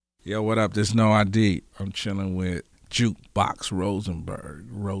Yo, what up? This No ID. I'm chilling with Jukebox Rosenberg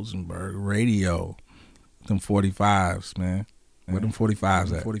Radio. Them 45s, man. Where them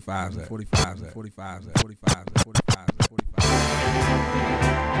 45s at? 45s at? 45s at? 45s at? 45s at? 45s at? 45s at?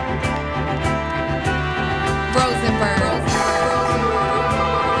 Rosenberg.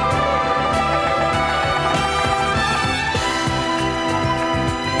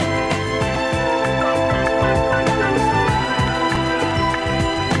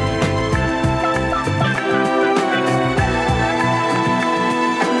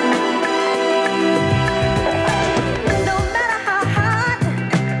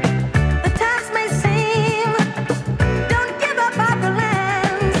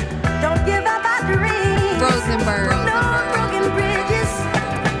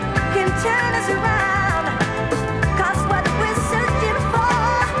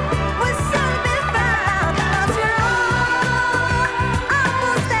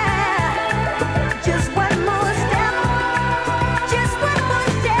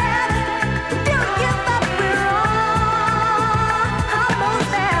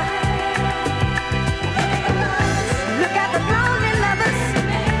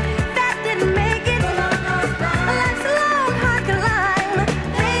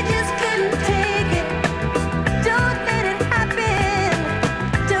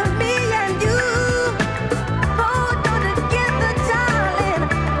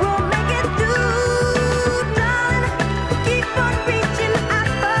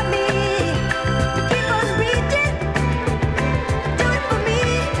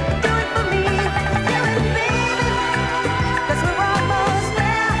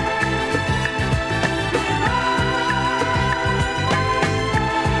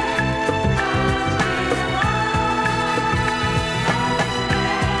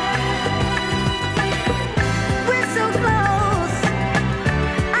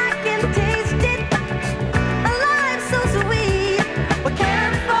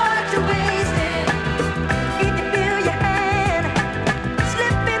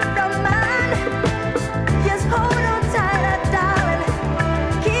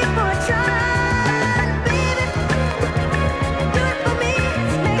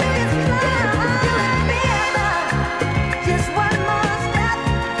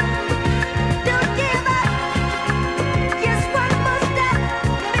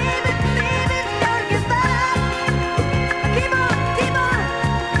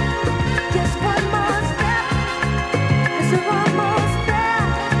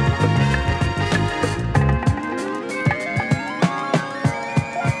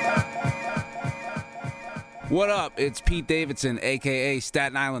 What up? It's Pete Davidson, a.k.a.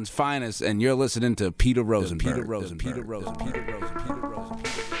 Staten Island's finest, and you're listening to Peter Rosenberg. Peter Rosenberg.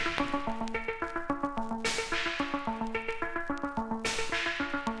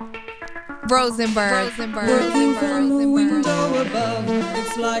 Rosenberg. Working from the window above,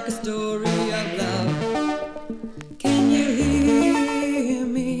 it's like a story of love. Can you hear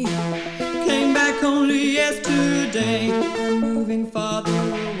me? Came back only yesterday. I'm moving farther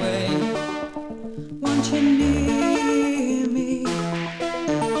away. Want you near me?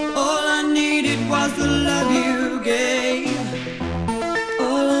 All I needed was the love you gave.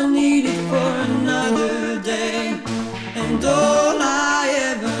 All I needed for another day, and all I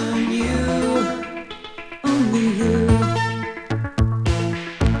ever knew. Only you.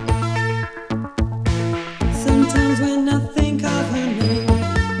 Sometimes when I think of her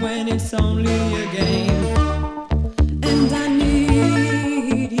name, when it's only a game, and I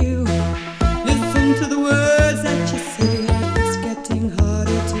need you, listen to the words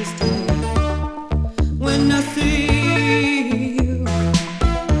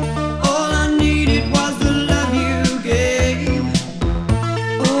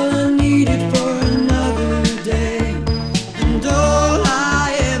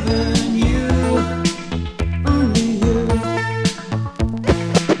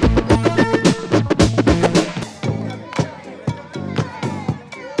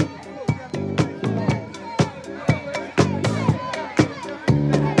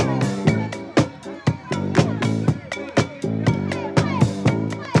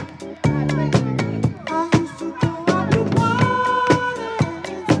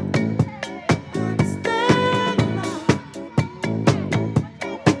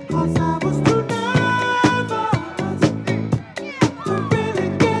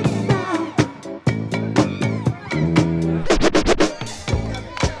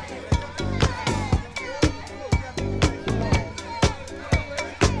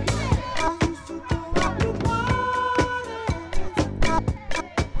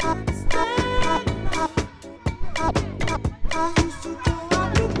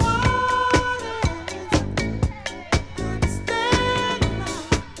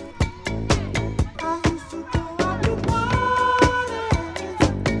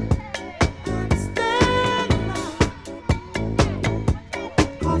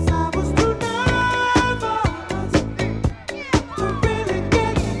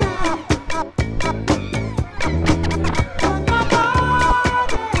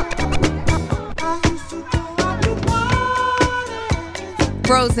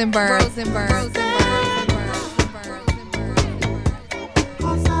Rosenberg. Rosenberg.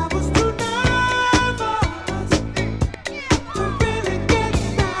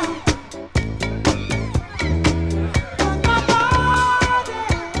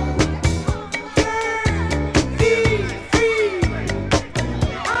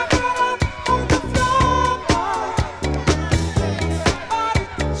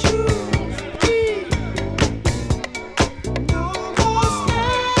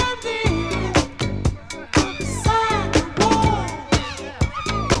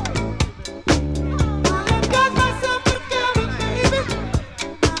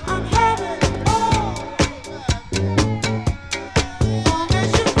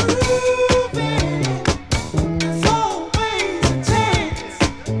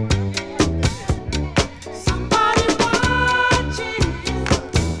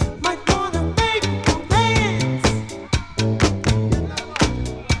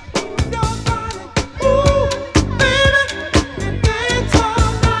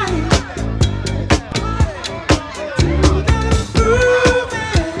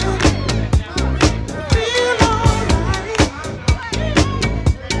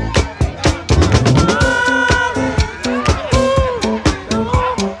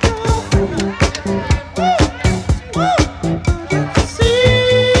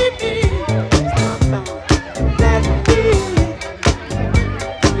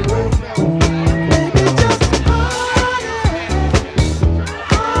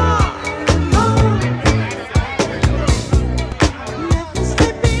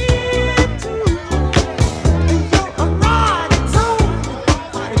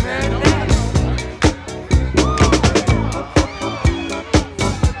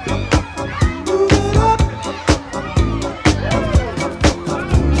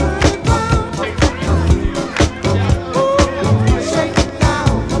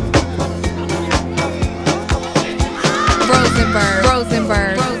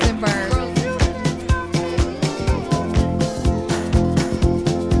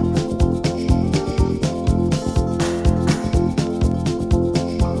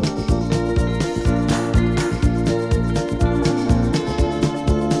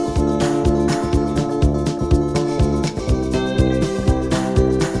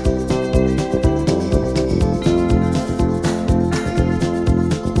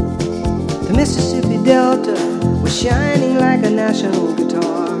 The Mississippi Delta was shining like a national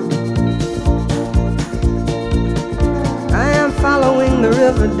guitar. I am following the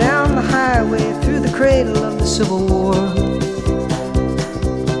river down the highway through the cradle of the Civil War.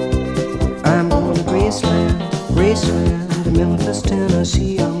 I'm going to Graceland, Graceland, to Memphis,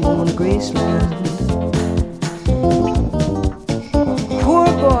 Tennessee. I'm going to Graceland. Poor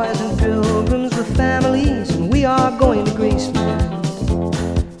boys and pilgrims with families, and we are going to Graceland.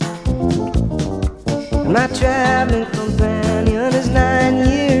 My traveling companion is 9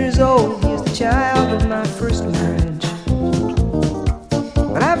 years old. He's the child of my first marriage.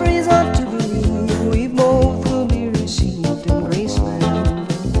 But I've reason to believe we both will be received in Graceland.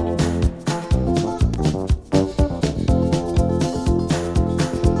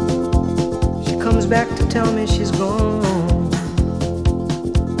 She comes back to tell me she's gone.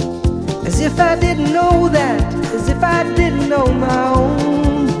 As if I didn't know that, as if I didn't know my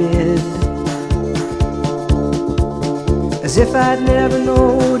own bed. As if I'd never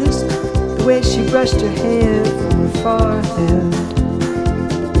noticed the way she brushed her hair from her forehead.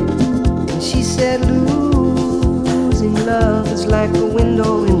 And she said, losing love is like a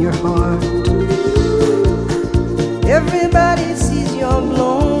window in your heart. Everybody sees you're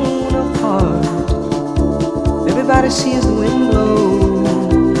blown apart. Everybody sees the wind blow.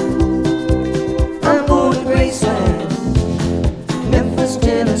 I'm going to Graceland, Memphis,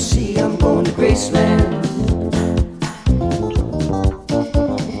 Tennessee. I'm going to Graceland.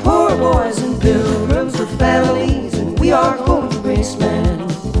 Boys and pilgrims with families, and we are going to Graceland.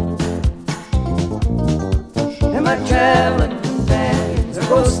 And my traveling companions are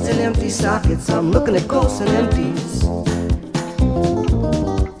ghosts and empty sockets. I'm looking at ghosts and empties.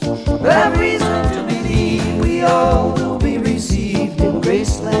 But I've reason to believe we all will be received in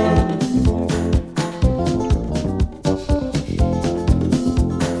Graceland.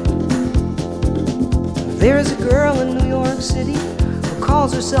 There is a girl in New York City who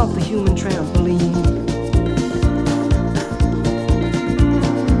calls herself the human trampoline.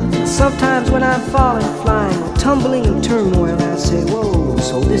 Sometimes when I'm falling, flying, or tumbling in turmoil, I say, whoa,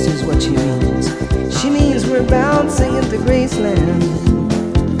 so this is what she means. She means we're bouncing into Graceland.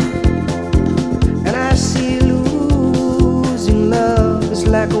 And I see losing love is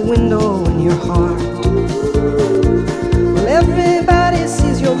like a window in your heart. Well, everybody sees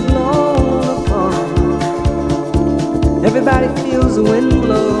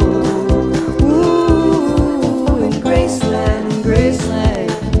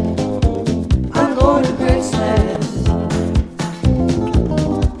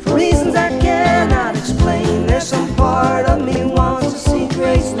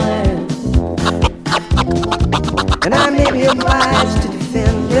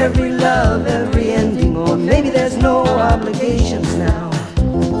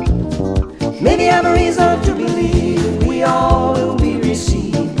have reason to believe we all will be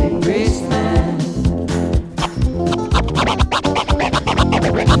received in Graceland.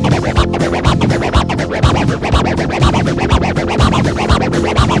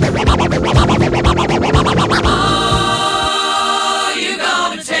 Oh, you're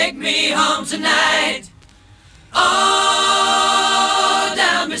gonna take me home tonight. Oh,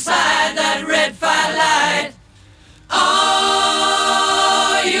 down beside that red firelight.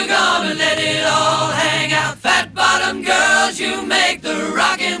 Oh, you're gonna let it all hang out. Fat bottom girls, you make the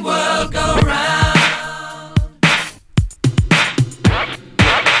rockin' world go round.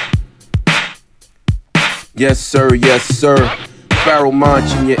 Yes, sir, yes, sir. Pharoah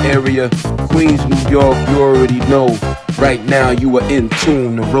Monch in your area. Queens, New York, you already know. Right now, you are in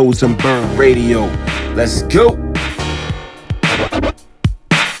tune to Rosenberg Radio. Let's go.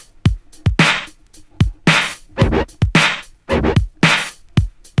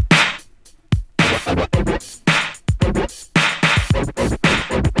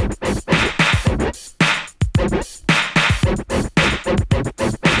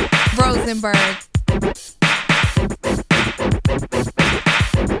 Rosenberg.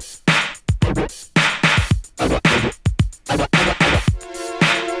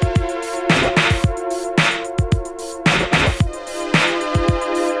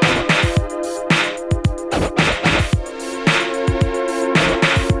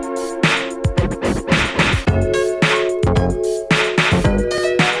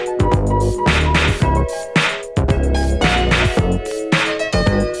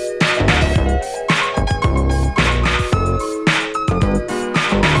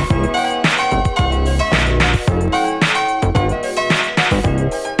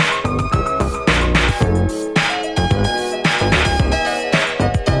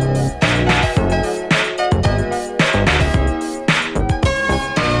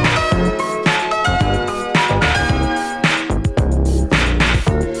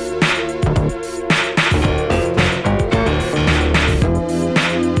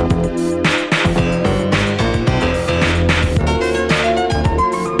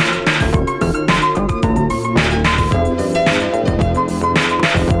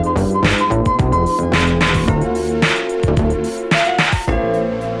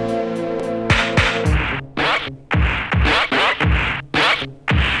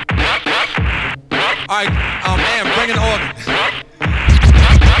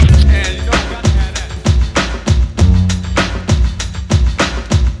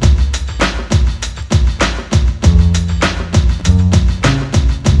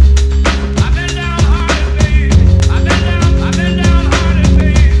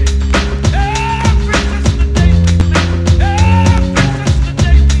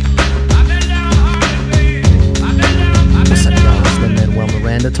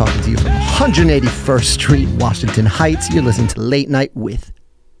 Talking to you from 181st Street, Washington Heights. You're listening to Late Night with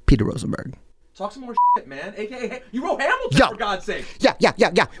Peter Rosenberg. Talk some more shit, man. AKA, you wrote Hamilton, for God's sake. Yeah.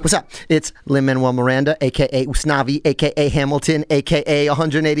 What's up? It's Lin-Manuel Miranda, a.k.a. Usnavi, a.k.a. Hamilton, a.k.a.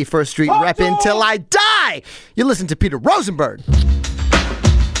 181st Street, reppin' till I die. You listen to Peter Rosenberg.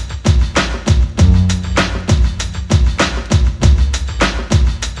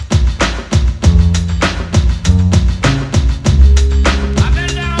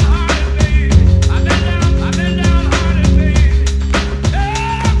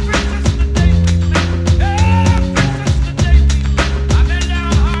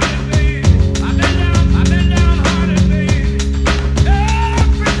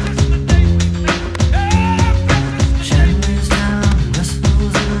 Down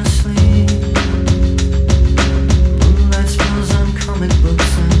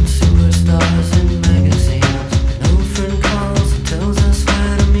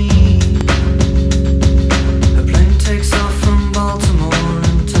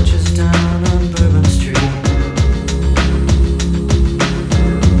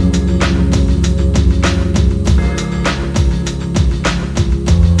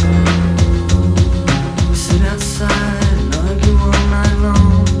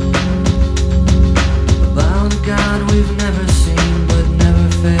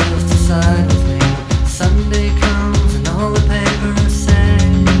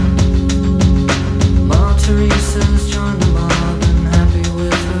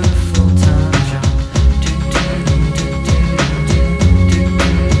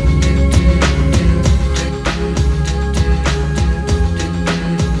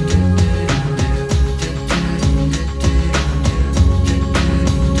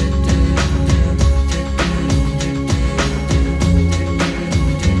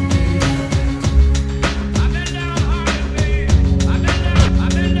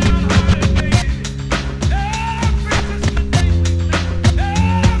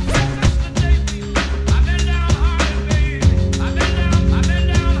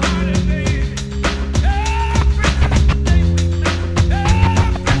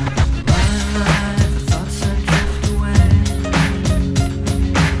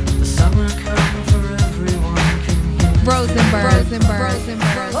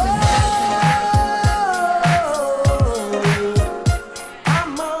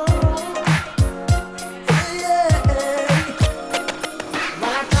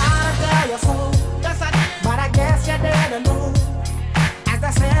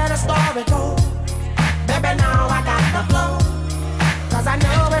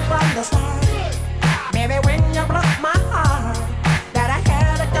the start. Baby, when you broke my heart, that I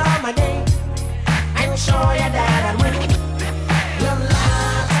had to come again and show you that I'd win. You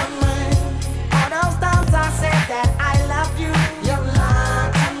lied to me. All those times I said that I loved you, you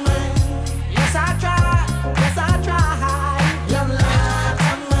lied to me. Yes, I tried. Yes, I tried. You lied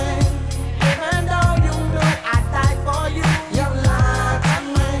to me. Even though you knew I'd die for you, you lied to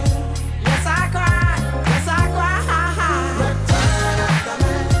me. Yes, I cried. Yes, I cried. Return up the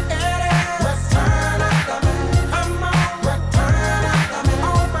man. Return up the man. Come on. Return up the man.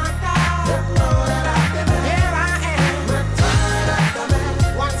 Oh my God. Return up the man. Here I am. Return up the man.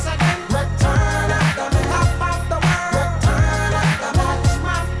 Once again. Return up the man. Top of the world. Return up the man. Watch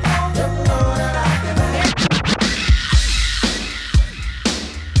my phone. Return up the man.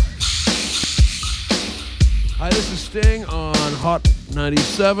 Hi, this is Sting on Hot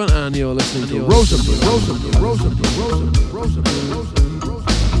 97, and you're listening to Rosenberg.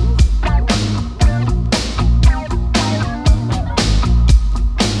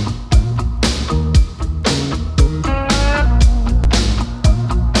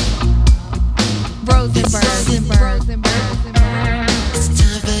 It's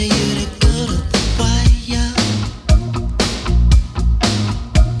time for you to go to the wire.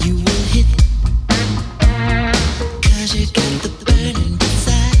 You will hit, 'cause you got the burning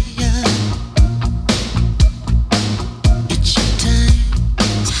desire. It's your time.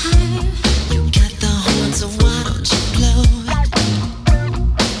 You got the horn, so why don't you blow it?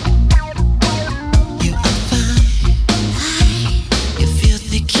 You are fine. You feel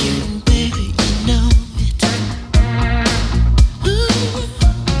the cute, baby, you know it. Ooh.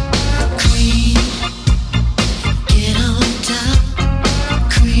 Cream, get on top.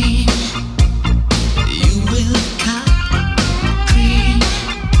 Cream, you will cop. Cream,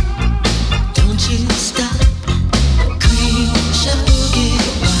 don't you stop. Cream, boogie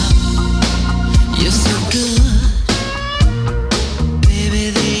wop. You're so good, baby.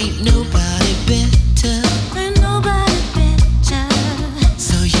 There ain't nobody better.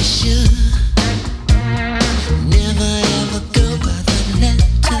 So you should never ever go by the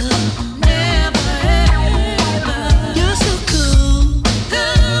letter. You're so cool.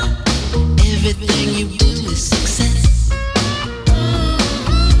 Everything you do is success.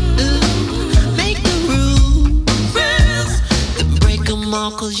 Ooh, make the rules, then break 'em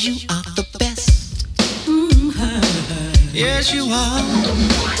all, 'cause you are the best. Yes, you are.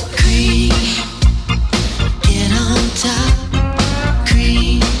 Cream, get on top.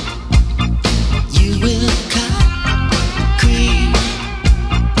 Cream, you will cop. Cream,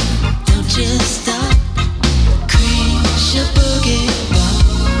 don't just stop. Cream, boogie wop.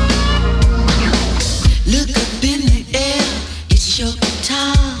 Look up in the air, it's your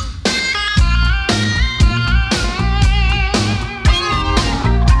guitar.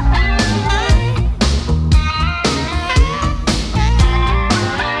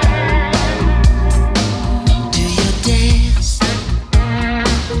 Do your dance.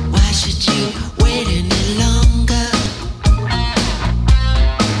 Why should you wait any longer?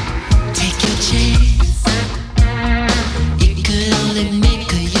 Take your chance. It could only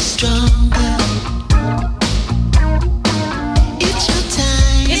make you stronger. It's your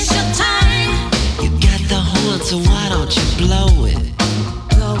time. You got the horn, so why don't you blow it?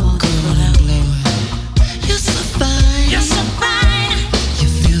 Blow on, blow it. You're so fine. You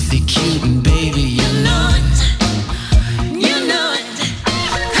filthy cute, and baby, you know it.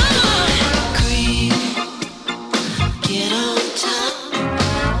 Come on. Cream, get on top.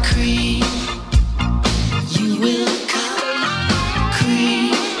 Cream, you will cop.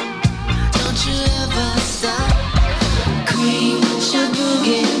 Cream, don't you ever stop. Cream,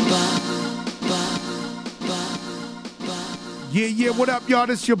 boogie wop. Yeah, what up, y'all?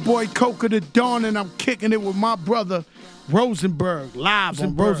 This your boy Coca the Dawn, and I'm kicking it with my brother Rosenberg, live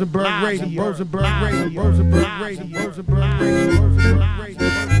on Rosenberg Radio. Rosenberg Radio.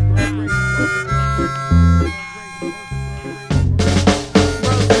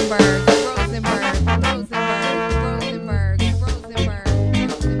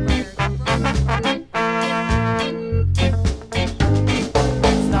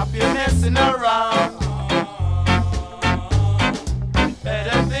 Stop your messing around.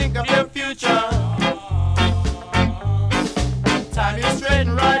 Better think of your future. Time you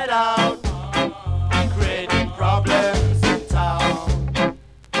straighten right out. Creating problems in town.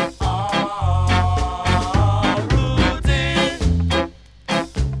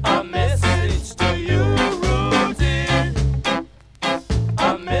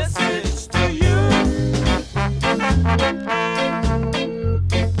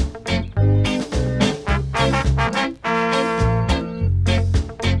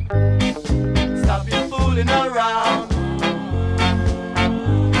 messing around.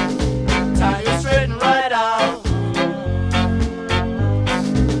 Tie you straight and right out.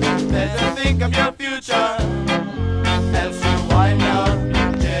 Better think of your future, else you wind up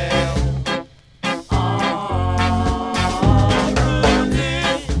in jail. Rudy,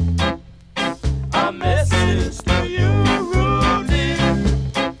 a message to you, Rudy.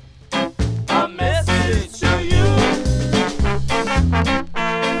 A message to you.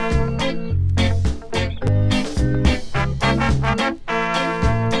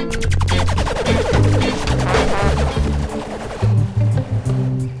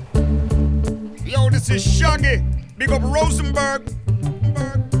 Yo, this is Shuggy. Big up Rosenberg.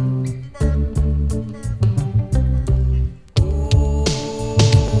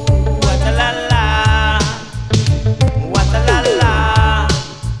 What a la la, what a la la,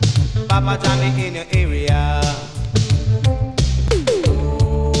 Papa Johnny in your area.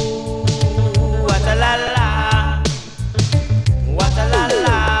 What a la la, what a la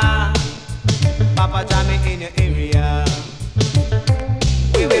la, Papa Johnny in your area.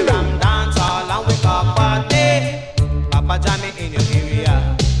 We will ram dance all and we talk party. Papa Johnny in your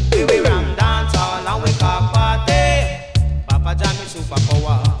area. We will ram dance all and we talk party. Papa Johnny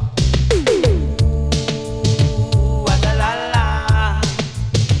superpower. What a la la,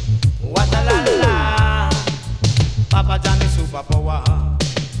 what a la la, Papa Johnny superpower.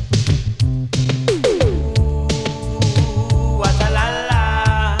 What a la la,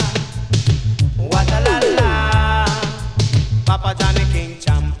 what a la la, Papa Johnny King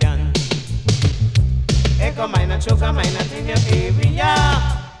champion. Echo minor, choker minor in your area.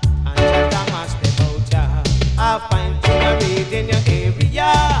 And check mass the culture. I find thing in your area.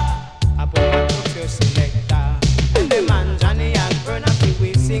 I put my books your selector. And the man Johnny has burned a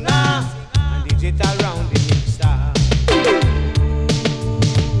freeway singer. And digital round the mixer.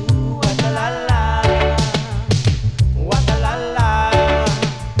 What a la la, what a la la,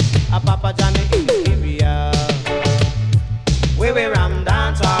 a Papa Johnny in the area. We will ram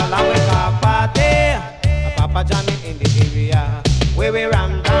dance all and we talk party. A Papa Johnny in the area. We will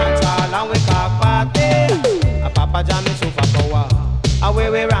ram dance all and we talk party. A Papa Johnny superpower. A we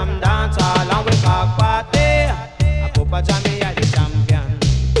will ram dance all and we talk party. A Papa Johnny are the champion.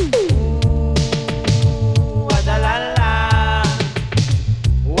 What a la la,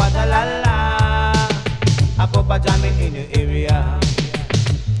 what a la la, a Papa Johnny in your area.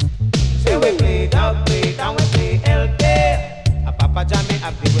 Say we play dog play and we play LP. A Papa Johnny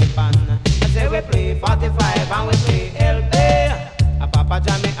have the weapon. I say we play 45 and we play LP. A Papa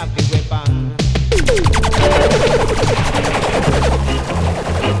Johnny have the weapon.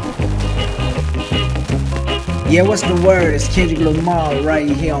 Yeah, what's the word? It's Kendrick Lamar right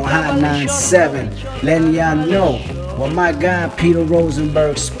here on Hot 97, letting y'all know when my guy Peter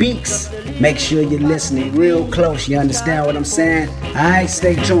Rosenberg speaks. Make sure you're listening real close. You understand what I'm saying? Alright,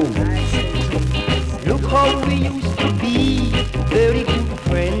 stay tuned. Look how we used to be, very good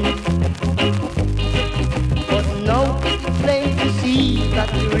friends. But now it's plain to see that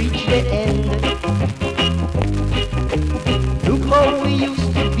we reach the end. Look how we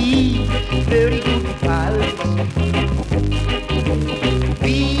used to be, very good pals.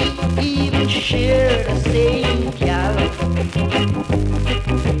 We even share the same gal.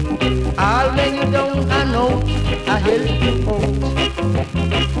 All when you down and out, I help you out.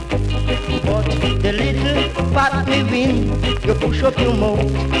 But the little part we win, you push up your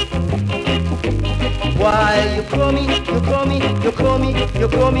mouth. Why you call me, you call me, you call me, you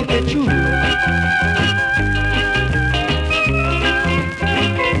call me the truth.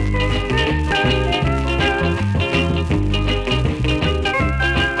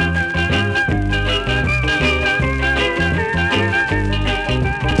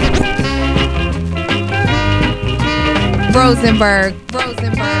 Rosenberg.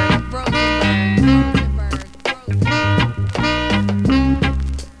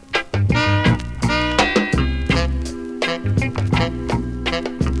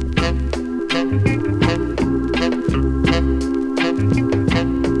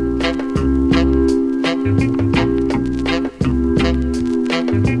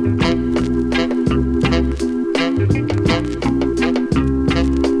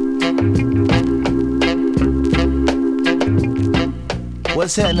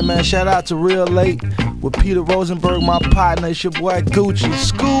 What's happening, man? Shout out to Real Late with Peter Rosenberg, my partner. It's your boy Gucci.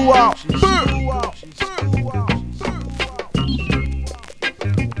 School out.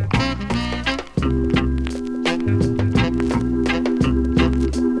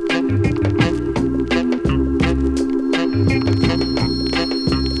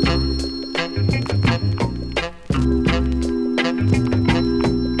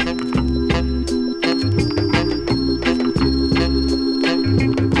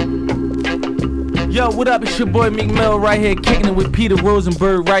 Yo, what up? It's your boy Meek Mill right here, kicking it with Peter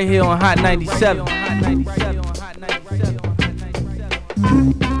Rosenberg right here on Hot 97.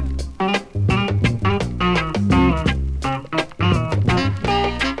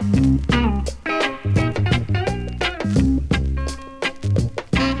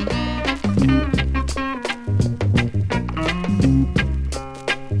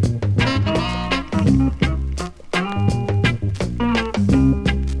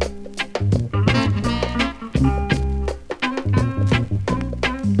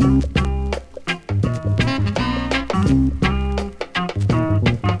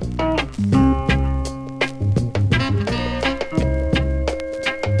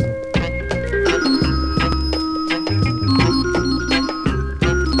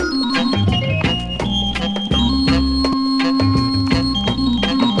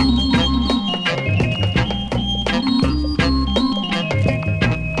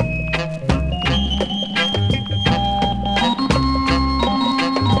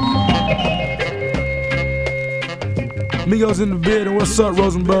 Migos in the building. What's up,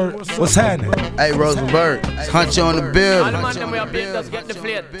 Rosenberg? What's happening? Hey, Rosenberg. Hunt you on the All building. the man them we are big, just get the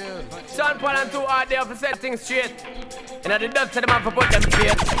plate. Sean Paul and 2 hard there for set things straight. And the dust to them have to put them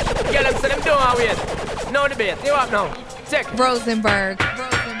straight. Get them so them don't wait. No debate. You up now? Check. Rosenberg.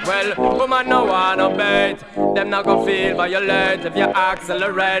 Well, woman no wanna bait. Them not gon' feel violate if you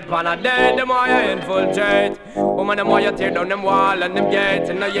accelerate. Pan a day, the more you infiltrate. Woman, the more you tear down them wall and them gates.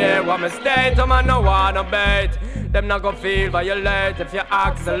 In a year, what mistake? Woman no wanna bait. Them not gon' feel violate if you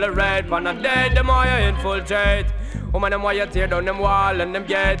accelerate. Pan a day, the more you infiltrate. Woman, them why you tear down them wall and them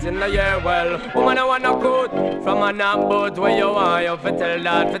gates in the year. Well, woman, I want no good from a knock boat where you want you fi tell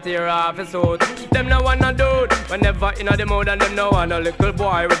that fi tear off his suit. Them no want no dude whenever in the mood, and them no want no little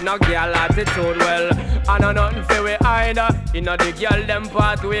boy with no girl attitude. Well, I know nothing fi we either. You know the girl them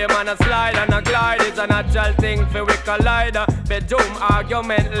pathway, man a slide and a glide. It's a natural thing fi we collide. Bedroom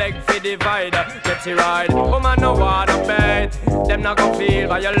argument leg fi divide. Get you right, woman no want no bait. Them not gon' feel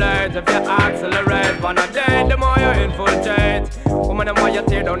violate if you accelerate. On a day, the more you infiltrate. Woman, them why you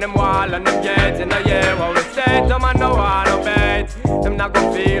tear down them wall and them gates in the year where we stay. Them man no want no bait. Them not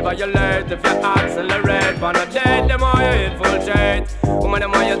gon' feel violate if you accelerate. On a day, the more you infiltrate. Woman,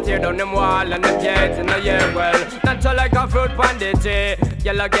 them why you tear down them wall and them gates in the year. Well, natural like a fruit pandity.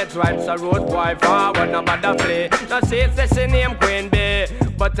 Yellow get ripe, so road boy forward, no bother play. Now she say she name Queen Bee,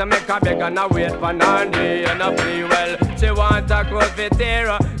 but to make her beg and a wait for Nandy and a plea. Well, she want a close fit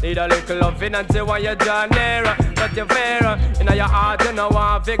here. Need a little loving and she want you draw nearer. But you fear, in your heart you know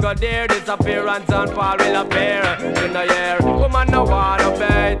want figure there. Disappearance and fall will appear in the year. Woman no want no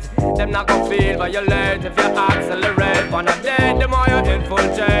bait. Them not gon' feel violate if you accelerate. On a day, the more you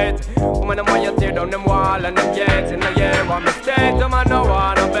infiltrate. Woman, the more you tear down them wall and them gates in the year. One mistake, the man no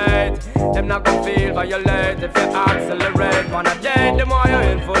want no bait. Them not gon' feel violate if you accelerate. On a day, the more you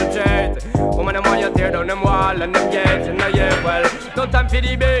infiltrate. Woman, the more you tear down them wall and them gates in the year. Well, no time for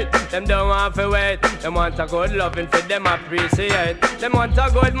debate. Them don't want to wait. Them want a good loving for them appreciate. Them want a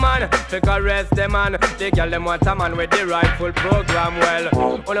good man to caress them man. The girl them want a man with the rightful program.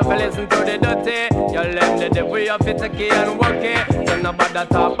 Well, when you listen to the dirty, you learn the devil you fit the key and work it. So nobody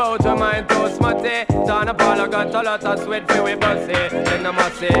talk about your mind too smutty. Turn up all I got a lot of sweat for we bossy. Then I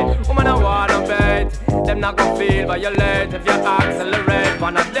must say, woman I wanna bait. Them not gon' feel violate if you accelerate.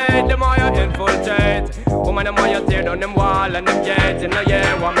 On a day, the more you infiltrate. Woman the more you tear down them wall and them gates in the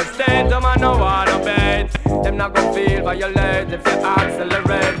year. One mistake, the man no wanna bait. Them not gon' feel violate if you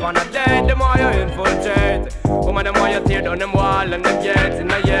accelerate. On a day, the more you infiltrate. Woman the more you tear down them wall and them gates in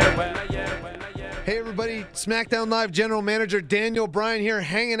the year. Well, hey everybody, SmackDown Live General Manager Daniel Bryan here,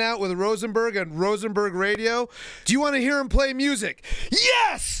 hanging out with Rosenberg on Rosenberg Radio. Do you want to hear him play music?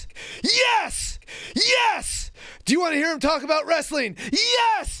 Yes! Yes! Yes! Do you want to hear him talk about wrestling?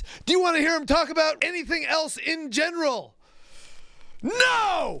 Yes! Do you want to hear him talk about anything else in general?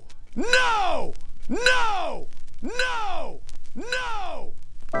 No! No! No! No! No!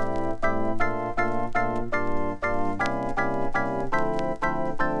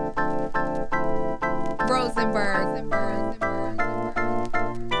 Rosenberg.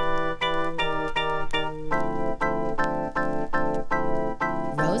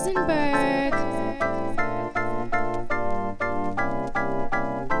 Rosenberg.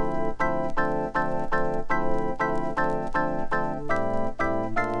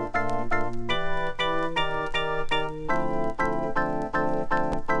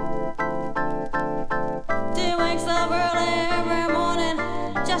 She wakes up early every morning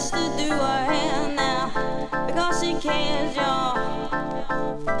just to do her hair now because she cares, y'all.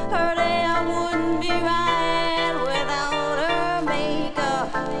 Her day wouldn't be right without her makeup.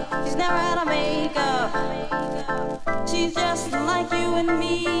 She's never had a makeup. makeup. She's just like you and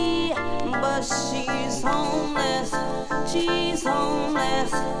me, but she's homeless. She's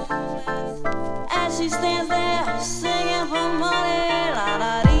homeless. As she stands there singing for money, la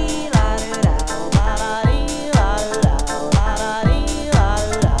la dee la doo da, la la dee la doo da, la la dee la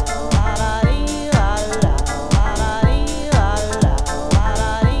doo da, la la dee la doo da, la la dee la doo da, la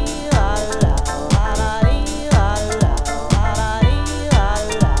la dee la doo da, la la dee la doo da, la la dee la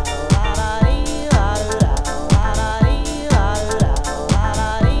doo da, la la dee la doo da, la la dee la doo da, la la dee la doo da, la la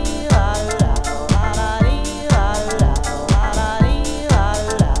dee la doo da, la la dee la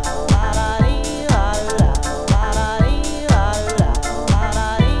doo da, la la dee la doo da, la la dee la doo da.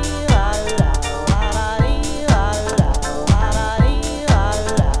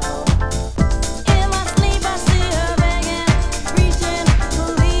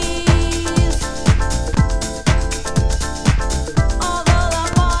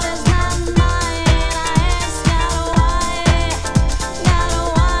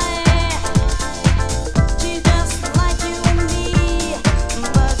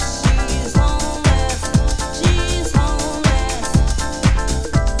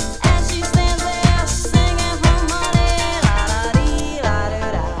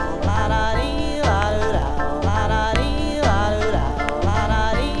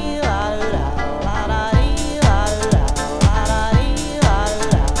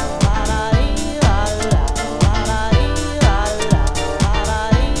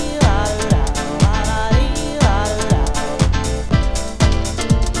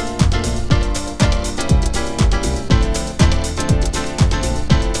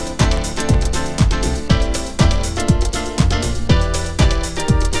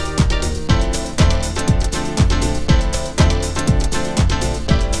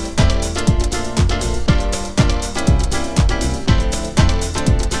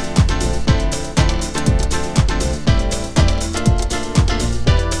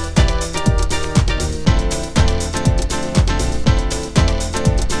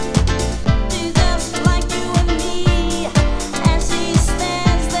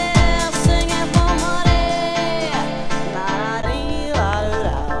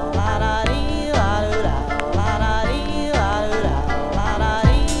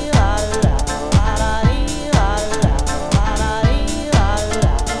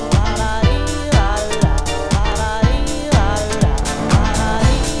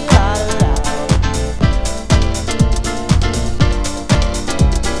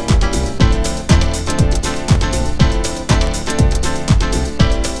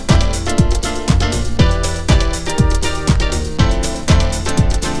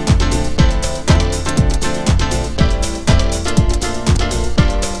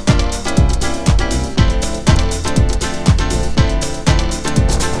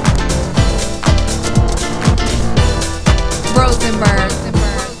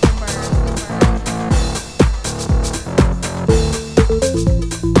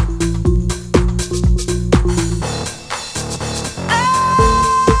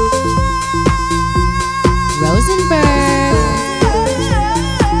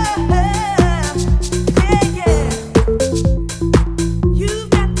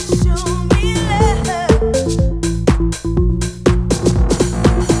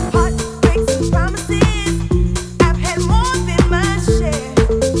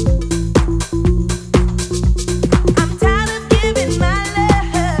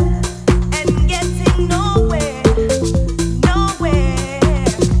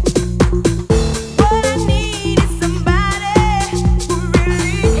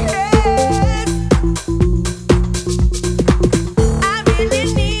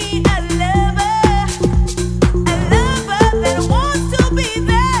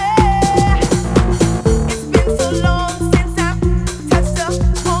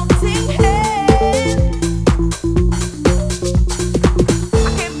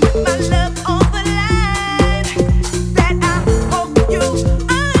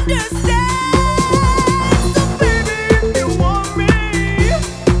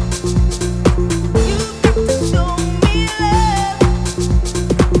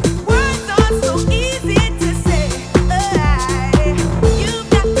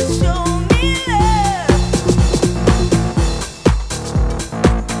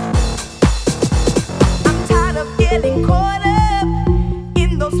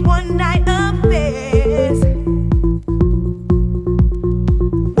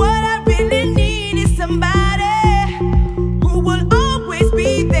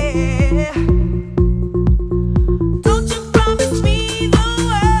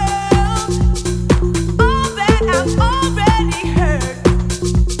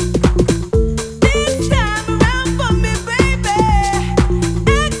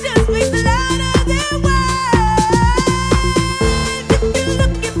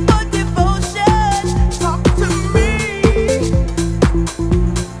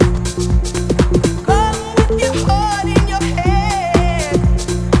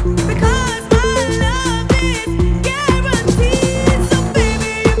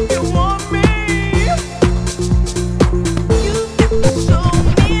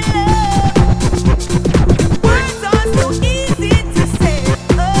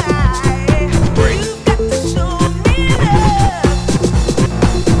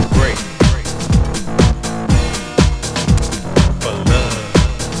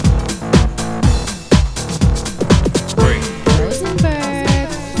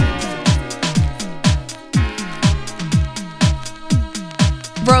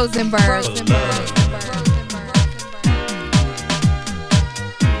 Rosenberg.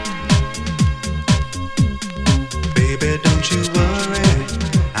 Baby, don't you worry.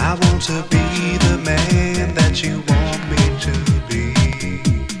 I want to be the man that you want me to be.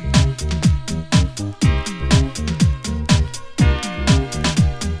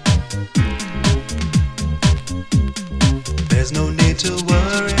 There's no need to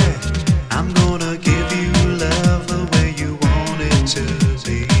worry. I'm gonna give you love the way you want it to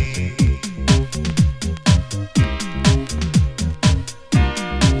be.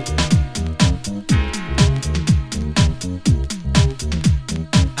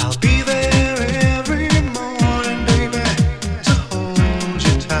 I'll be there every morning, baby, to hold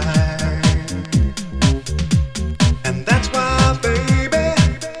you tight. And that's why, baby,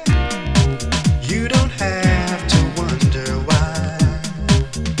 you don't have to wonder why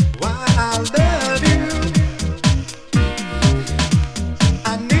I love you.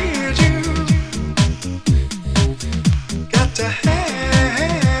 I need you. Got to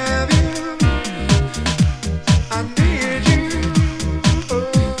have you. I need you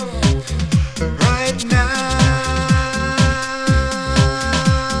right now.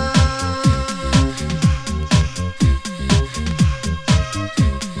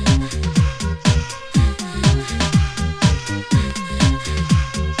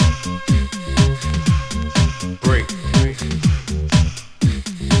 Break.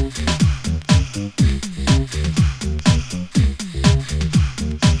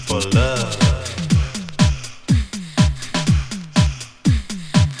 For love.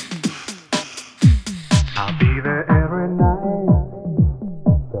 I'll be there every night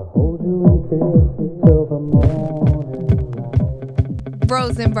to hold you and kiss you till the morning light.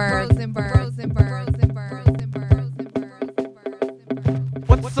 Rosenberg.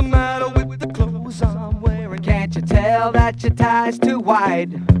 What's the matter with the clothes I'm wearing? Can't you tell that your tie's too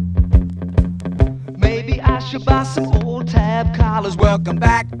wide? Maybe I should buy some old tab collars. Welcome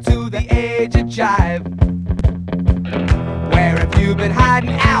back to the age of jive. Where have you been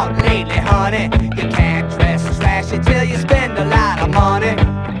hiding out lately, honey? You can't dress trashy till you spend a lot of money.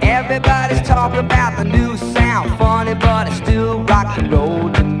 Everybody's talking about the new sound, funny, but it's still rock and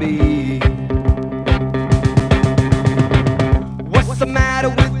roll to me. What's the matter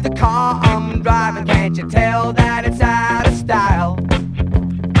with the car I'm driving? Can't you tell that it's out of style?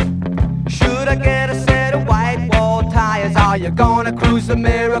 Should I get a set of white wall tires? Are you gonna cruise the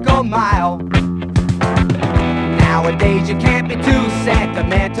Miracle Mile? Nowadays you can't be too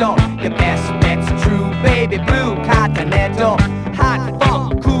sentimental. Your best bet's a true baby blue Continental. Hot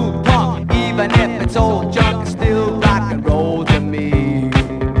funk, cool punk, even if it's old junk, it's still rock and roll to me.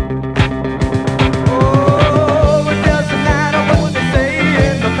 Oh, it doesn't matter what they say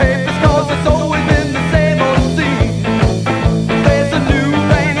in the papers, 'cause it's always been the same old scene. There's a new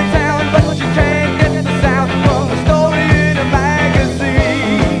thing in town, but you can't get the sound from a story in a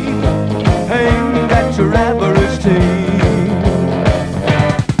magazine. Aimed at your average teen.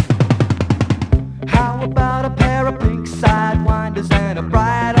 How about a pair of pink sidewinders and a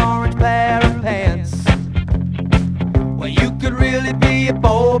bright orange pair of pants? Well, you could really be a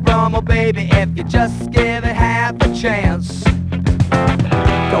Beau Brummel, baby, if you just give it half a chance.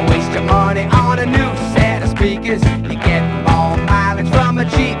 Don't waste your money on a new set of speakers. You get more mileage from a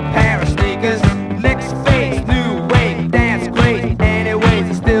cheap pair of sneakers. Next face, new wave, dance great. Anyways,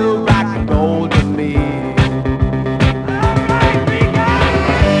 it's still rock and roll to me.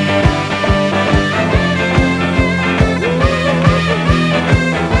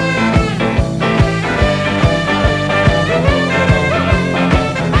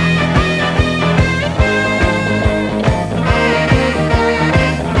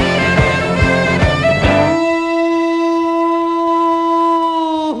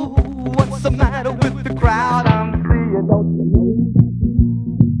 What's the matter with the crowd I'm seeing? Don't you know?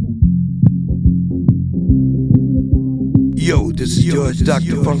 Yo, this is George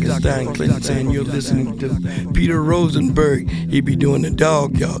Dr. Funkenstein Clinton saying you're listening to Peter Rosenberg. He be doing the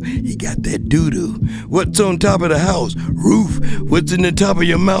dog, y'all. He got that doo-doo. What's on top of the house? Roof. What's in the top of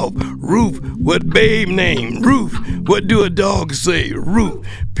your mouth? Roof. What babe name? Roof. What do a dog say? Roof.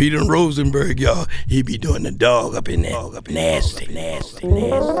 Peter Rosenberg, y'all. He be doing the dog up in there. Nasty.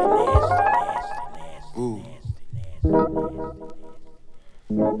 Ooh.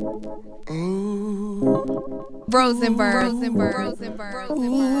 Rosenberg.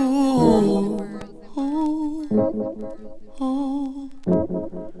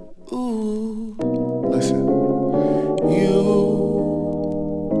 Listen, you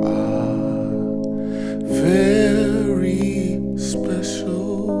are very special.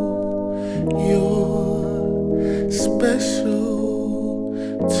 You're special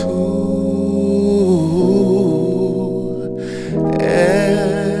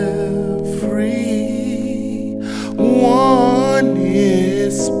Everyone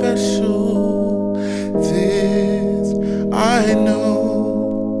is special. This I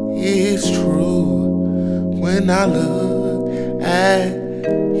know is true when I look at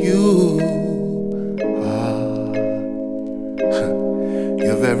you.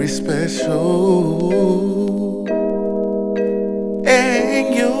 You're very special,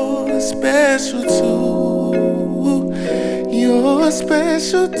 and you're special too. You're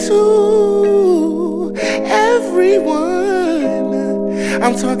special too. Everyone,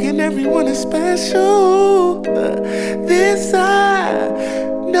 I'm talking everyone is special. This I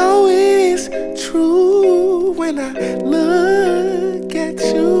know is true when I look at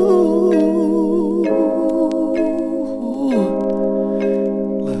you.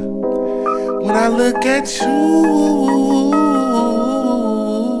 When I look at you,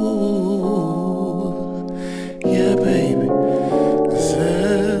 yeah, baby, 'cause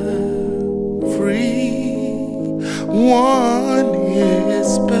everyone is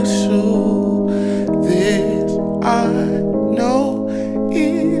special. This I know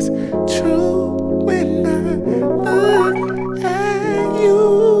is true when I look at you.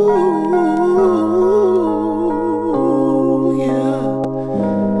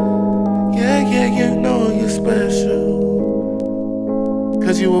 Yeah, you know you're special,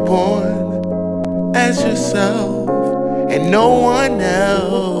 'cause you were born as yourself and no one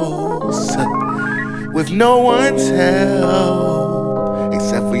else, with no one's help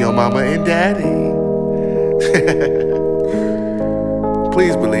except for your mama and daddy.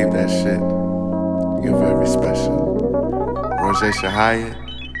 Please believe that shit. You're very special. Roger Shahayat,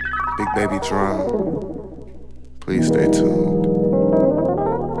 Big Baby Drum. Please stay tuned.